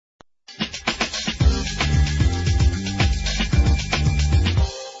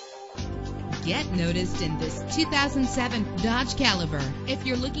Get noticed in this 2007 Dodge Caliber. If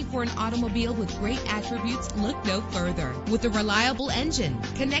you're looking for an automobile with great attributes, look no further. With a reliable engine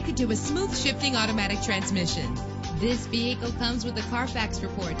connected to a smooth shifting automatic transmission, this vehicle comes with a Carfax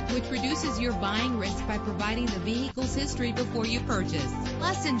report, which reduces your buying risk by providing the vehicle's history before you purchase.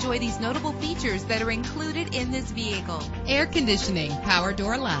 Plus, enjoy these notable features that are included in this vehicle: air conditioning, power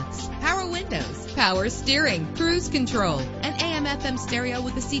door locks, power windows, power steering, cruise control, an AM/FM stereo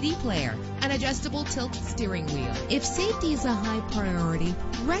with a CD player, an adjustable tilt steering wheel. If safety is a high priority,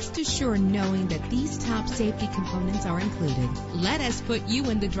 rest assured knowing that these top safety components are included. Let us put you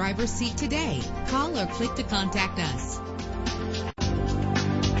in the driver's seat today. Call or click to contact us.